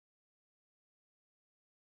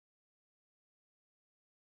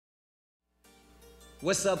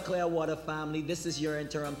What's up, Clear Water family? This is your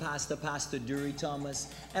interim pastor, Pastor Duerre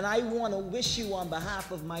Thomas, and I want to wish you on behalf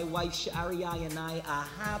of my wife Shariah and I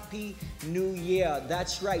a happy new year.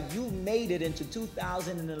 That's right, you made it into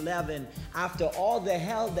 2011 after all the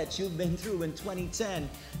hell that you've been through in 2010.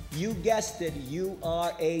 You guessed it, you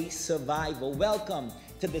are a survivor. Welcome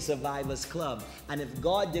to the Survivors Club. And if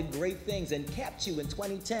God did great things and kept you in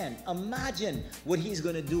 2010, imagine what He's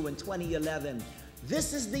going to do in 2011.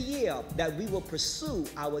 This is the year that we will pursue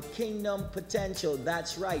our kingdom potential.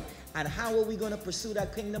 That's right. And how are we going to pursue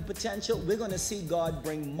that kingdom potential? We're going to see God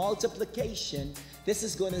bring multiplication. This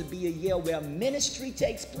is going to be a year where ministry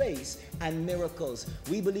takes place and miracles.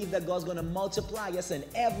 We believe that God's going to multiply us in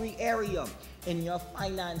every area, in your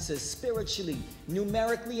finances, spiritually,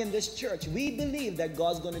 numerically in this church. We believe that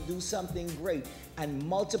God's going to do something great and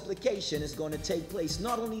multiplication is going to take place.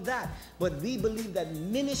 Not only that, but we believe that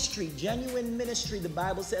ministry, genuine ministry, the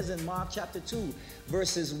Bible says in Mark chapter 2,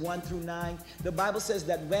 verses 1 through 9, the Bible says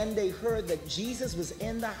that when they heard that Jesus was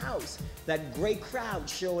in the house, that great crowd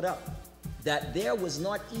showed up, that there was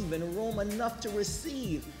not even room enough to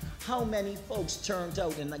receive. How many folks turned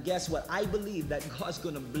out? And guess what? I believe that God's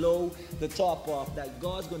going to blow the top off, that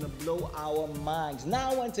God's going to blow our minds.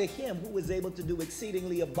 Now unto Him who is able to do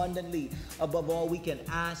exceedingly abundantly above all we can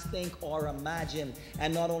ask, think, or imagine.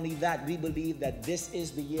 And not only that, we believe that this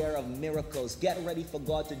is the year of miracles. Get ready for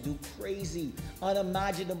God to do crazy,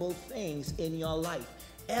 unimaginable things in your life.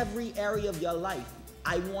 Every area of your life.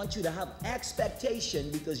 I want you to have expectation,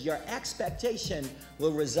 because your expectation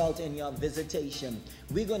will result in your visitation.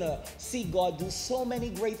 We're going to see God do so many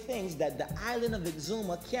great things that the island of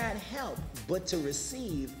Exuma can't help but to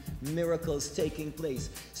receive miracles taking place.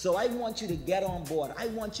 So I want you to get on board. I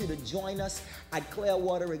want you to join us at Clear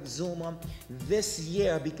Water Exuma this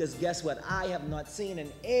year, because guess what? I have not seen,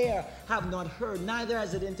 and ear have not heard, neither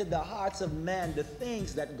has it entered the hearts of man, the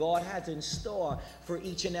things that God has in store for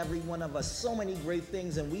each and every one of us. So many great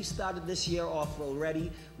things, and we started this year off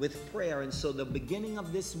already with prayer. And so the beginning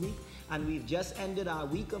of this week, and we've just ended our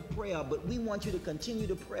week of prayer, but we want you to continue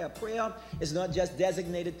to pray. Prayer is not just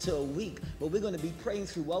designated to a week, but we're going to be praying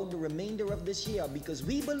throughout the remainder of this year, because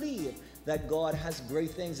we believe that God has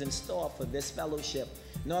great things in store for this fellowship.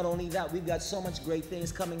 Not only that, we've got so much great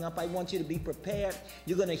things coming up. I want you to be prepared.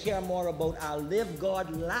 You're going to hear more about our Live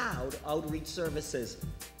God Loud outreach services.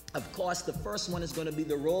 Of course, the first one is going to be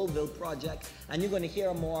the Rollville Project, and you're going to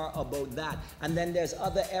hear more about that. And then there's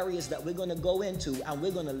other areas that we're going to go into, and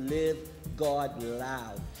we're going to live God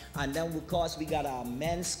loud. And then, of course, we got our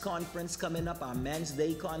men's conference coming up, our men's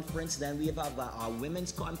day conference. Then we have our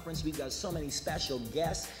women's conference. We got so many special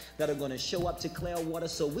guests that are going to show up to Clearwater.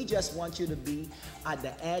 So we just want you to be at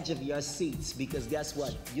the edge of your seats, because guess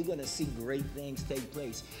what? You're going to see great things take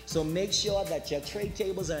place. So make sure that your tray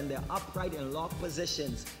tables are in their upright and locked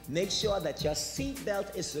positions. Make sure that your seat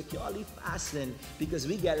belt is securely fastened, because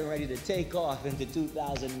we're getting ready to take off into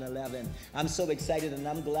 2011. I'm so excited, and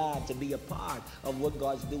I'm glad to be a part of what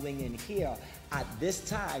God's doing in here at this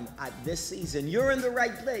time, at this season. You're in the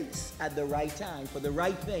right place at the right time for the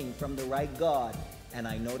right thing from the right God. And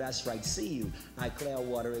I know that's right. See you at Clear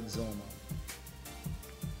Water Exuma.